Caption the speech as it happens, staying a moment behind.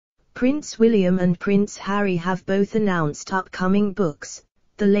Prince William and Prince Harry have both announced upcoming books,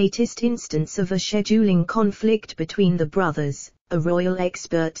 the latest instance of a scheduling conflict between the brothers, a royal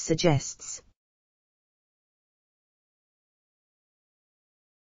expert suggests.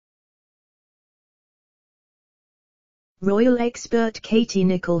 Royal expert Katie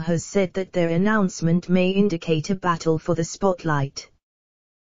Nicholl has said that their announcement may indicate a battle for the spotlight.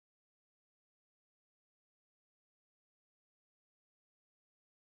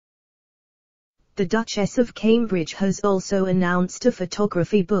 The Duchess of Cambridge has also announced a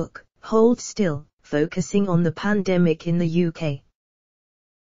photography book, Hold Still, focusing on the pandemic in the UK.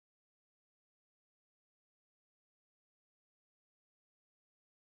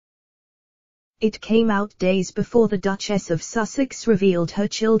 It came out days before the Duchess of Sussex revealed her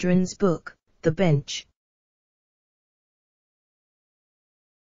children's book, The Bench.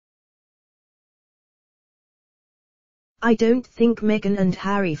 I don't think Meghan and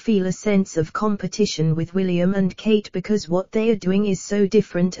Harry feel a sense of competition with William and Kate because what they are doing is so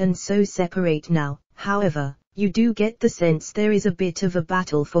different and so separate now. However, you do get the sense there is a bit of a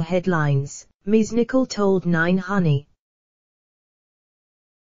battle for headlines, Ms. Nicholl told 9 Honey.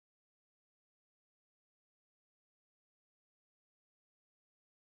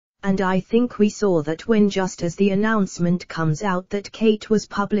 And I think we saw that when just as the announcement comes out that Kate was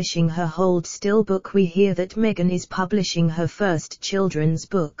publishing her Hold Still book, we hear that Meghan is publishing her first children's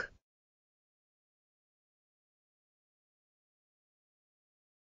book.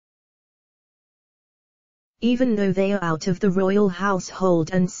 Even though they are out of the royal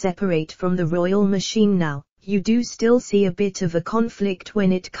household and separate from the royal machine now, you do still see a bit of a conflict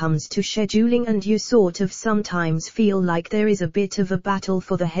when it comes to scheduling, and you sort of sometimes feel like there is a bit of a battle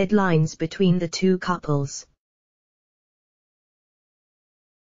for the headlines between the two couples.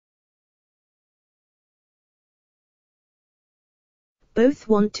 Both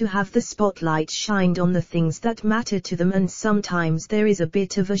want to have the spotlight shined on the things that matter to them, and sometimes there is a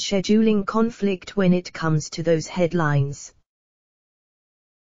bit of a scheduling conflict when it comes to those headlines.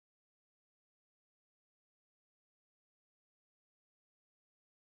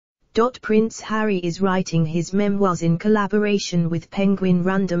 Prince Harry is writing his memoirs in collaboration with Penguin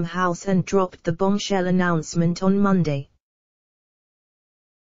Random House and dropped the bombshell announcement on Monday.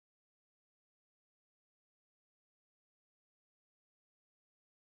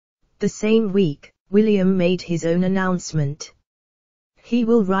 The same week, William made his own announcement. He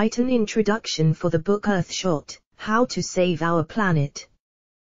will write an introduction for the book Earthshot: How to Save Our Planet.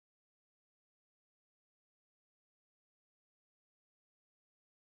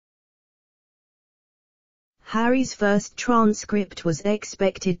 Harry's first transcript was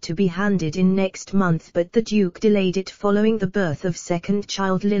expected to be handed in next month, but the Duke delayed it following the birth of second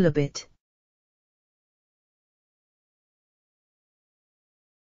child Lilibet.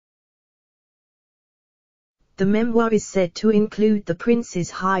 The memoir is said to include the prince's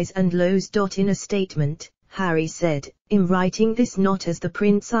highs and lows. In a statement, Harry said, "I'm writing this not as the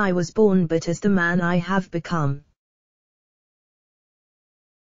prince I was born but as the man I have become."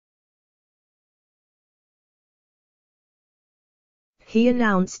 He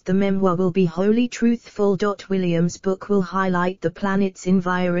announced the memoir will be wholly truthful. William's book will highlight the planet's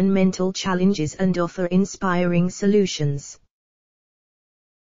environmental challenges and offer inspiring solutions.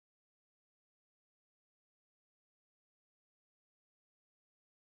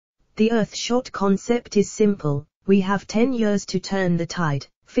 The Earthshot concept is simple: we have 10 years to turn the tide,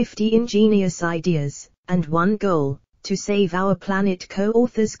 50 ingenious ideas, and one goal: to save our planet,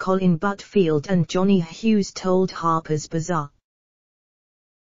 co-authors Colin Butfield and Johnny Hughes told Harper's Bazaar.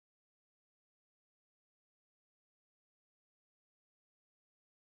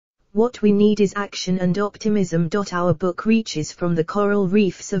 What we need is action and optimism. Our book reaches from the coral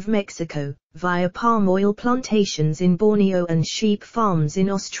reefs of Mexico, via palm oil plantations in Borneo and sheep farms in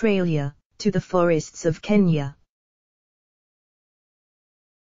Australia, to the forests of Kenya.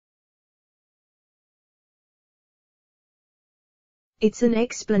 It's an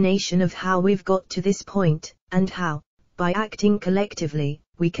explanation of how we've got to this point, and how, by acting collectively,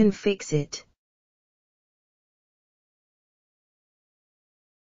 we can fix it.